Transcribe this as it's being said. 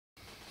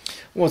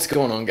What's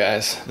going on,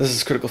 guys? This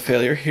is Critical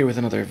Failure here with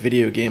another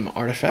video game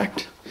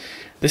artifact.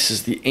 This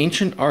is the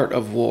Ancient Art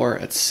of War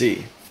at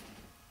Sea.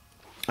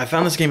 I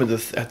found this game at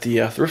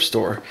the thrift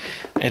store.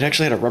 It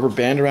actually had a rubber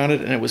band around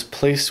it and it was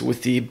placed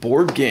with the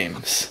board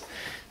games.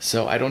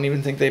 So I don't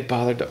even think they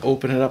bothered to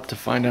open it up to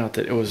find out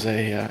that it was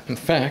in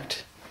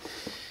fact,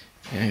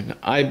 an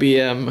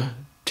IBM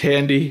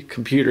Tandy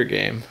computer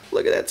game.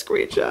 Look at that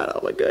screenshot,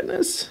 oh my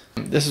goodness.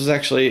 This is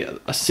actually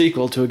a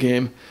sequel to a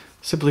game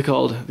simply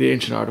called The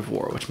Ancient Art of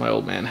War, which my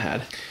old man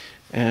had.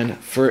 And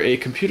for a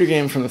computer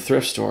game from the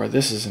thrift store,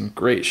 this is in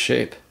great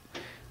shape.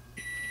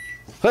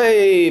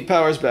 Hey,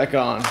 power's back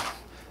on.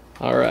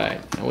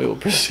 Alright, and we will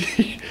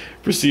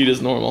proceed as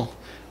normal.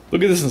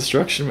 Look at this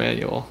instruction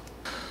manual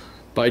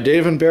by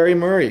Dave and Barry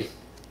Murray.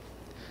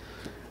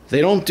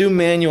 They don't do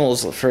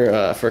manuals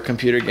for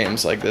computer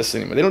games like this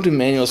anymore. They don't do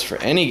manuals for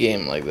any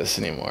game like this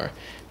anymore.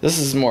 This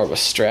is more of a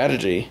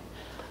strategy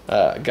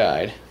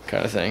guide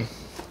kind of thing.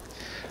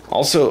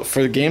 Also,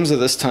 for the games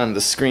of this time, the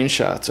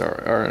screenshots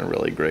are in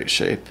really great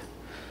shape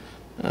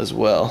as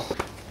well.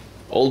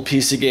 Old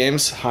PC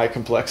games, high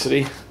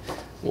complexity.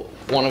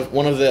 One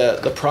of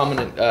the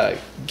prominent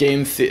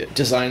game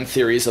design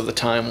theories of the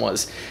time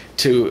was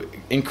to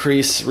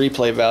increase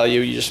replay value.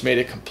 You just made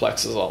it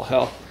complex as all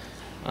hell.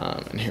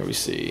 And here we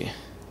see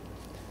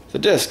the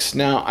discs.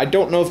 Now, I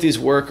don't know if these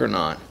work or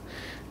not.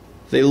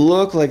 They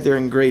look like they're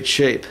in great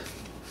shape.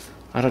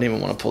 I don't even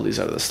want to pull these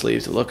out of the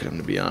sleeve to look at them,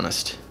 to be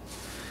honest.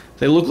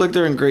 They look like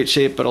they're in great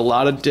shape, but a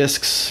lot of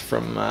discs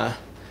from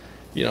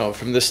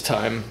this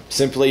time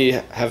simply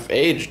have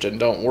aged and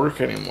don't work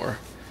anymore.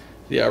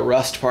 The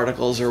rust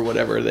particles or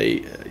whatever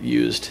they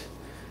used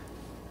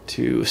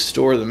to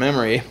store the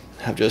memory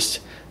have just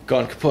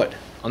gone kaput.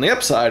 On the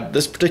upside,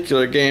 this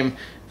particular game,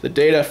 the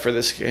data for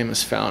this game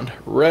is found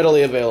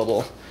readily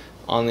available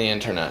on the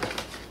internet.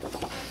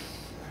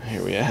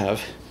 Here we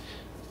have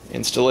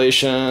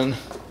installation.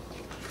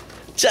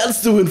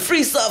 Chance to win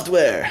free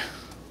software!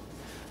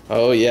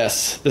 Oh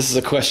yes, this is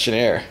a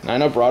questionnaire. I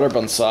know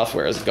Broderbund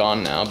software is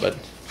gone now, but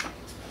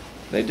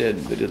they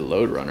did a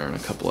Load Runner and a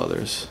couple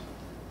others.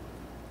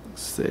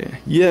 Let's see.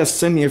 Yes,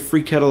 send me a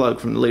free catalog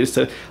from the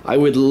latest. I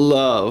would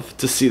love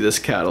to see this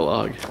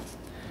catalog.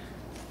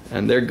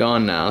 And they're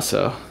gone now,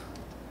 so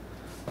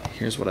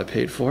here's what I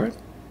paid for it.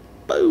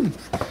 Boom.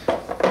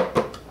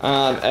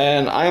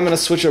 And I am going to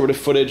switch over to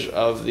footage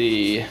of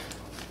the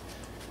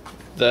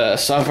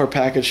software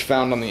package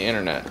found on the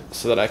internet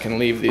so that I can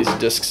leave these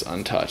discs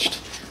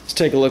untouched. Let's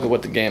take a look at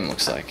what the game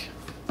looks like.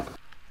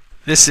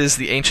 This is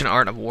the Ancient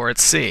Art of War at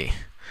Sea.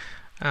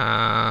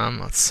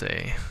 Let's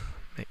see.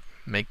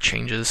 Make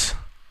changes.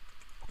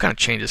 What kind of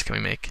changes can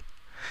we make?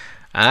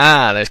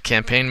 There's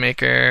Campaign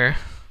Maker.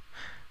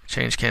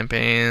 Change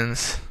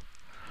campaigns.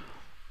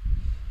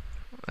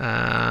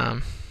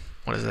 What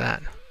is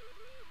that?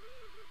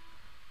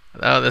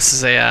 Oh, this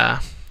is an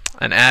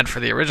ad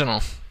for the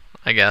original,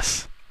 I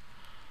guess.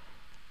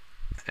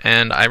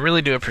 And I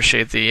really do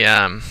appreciate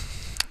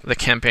the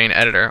campaign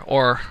editor,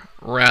 or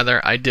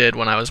rather, I did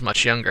when I was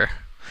much younger.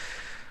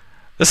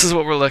 This is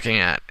what we're looking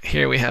at.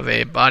 Here we have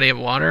a body of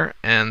water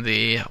and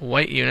the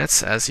white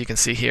units, as you can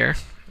see here.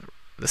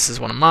 This is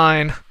one of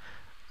mine,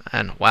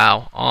 and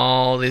wow,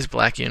 all these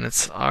black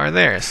units are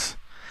theirs.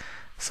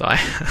 So I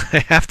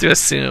have to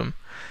assume.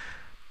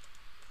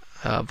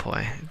 Oh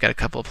boy, we've got a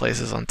couple of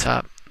places on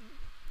top.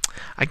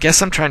 I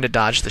guess I'm trying to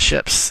dodge the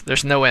ships.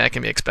 There's no way I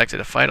can be expected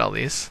to fight all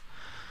these.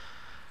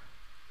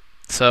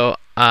 So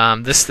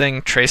this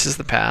thing traces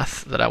the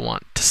path that I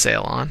want to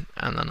sail on,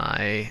 and then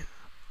I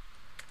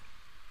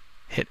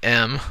hit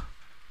M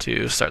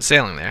to start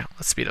sailing there.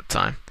 Let's speed up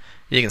time.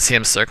 You can see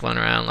him circling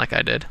around like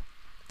I did.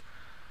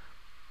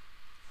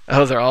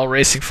 Oh, they're all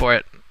racing for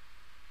it.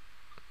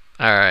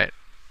 Alright.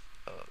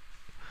 Let's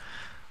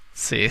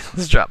see.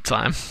 Let's drop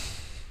time.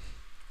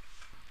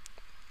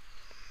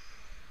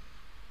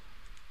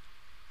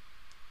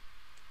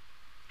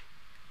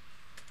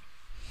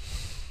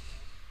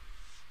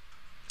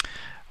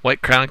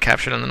 White Crown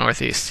captured in the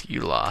northeast. You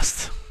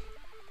lost.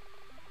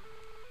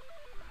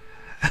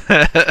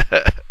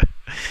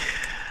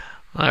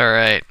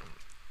 Alright.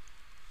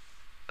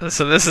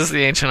 So this is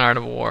the Ancient Art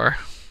of War.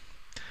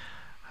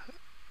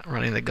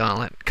 Running the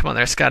gauntlet. Come on,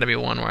 there's got to be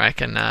one where I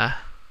can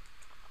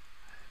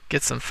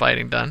get some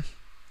fighting done.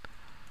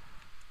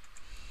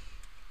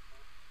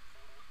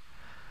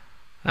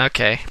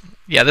 Okay.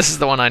 Yeah, this is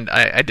the one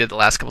I did the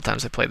last couple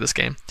times I played this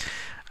game.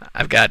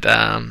 I've got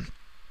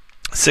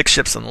 6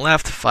 ships on the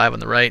left, 5 on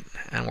the right,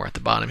 and we're at the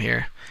bottom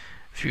here.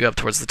 If you go up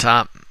towards the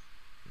top,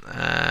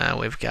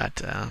 we've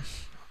got a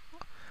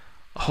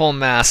whole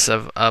mass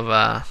of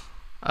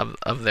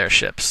their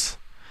ships,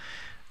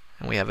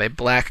 and we have a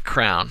black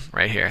crown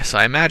right here. So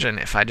I imagine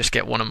if I just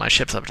get one of my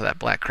ships up to that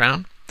black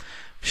crown,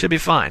 should be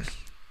fine.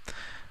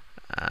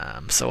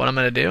 So what I'm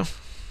going to do,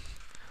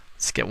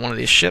 let's get one of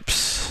these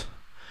ships,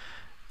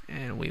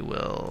 and we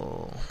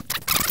will.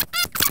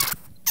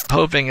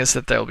 Hoping is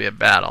that there will be a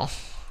battle.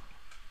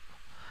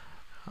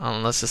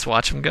 Let's just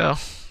watch him go.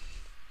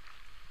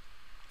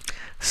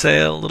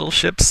 Sail, little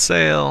ship,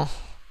 sail.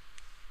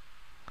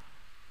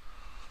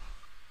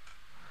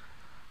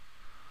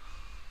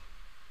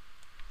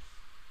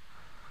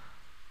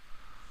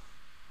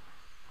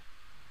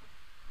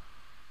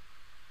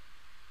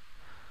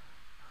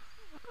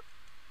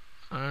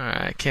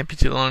 Can't be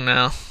too long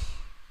now.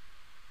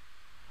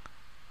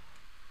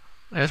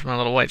 There's my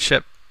little white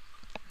ship.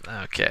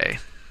 Okay.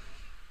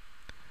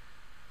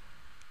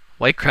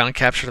 White crown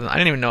captured. I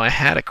didn't even know I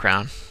had a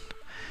crown.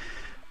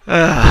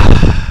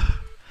 Alright,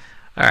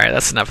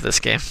 that's enough of this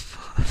game.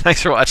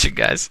 Thanks for watching,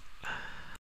 guys.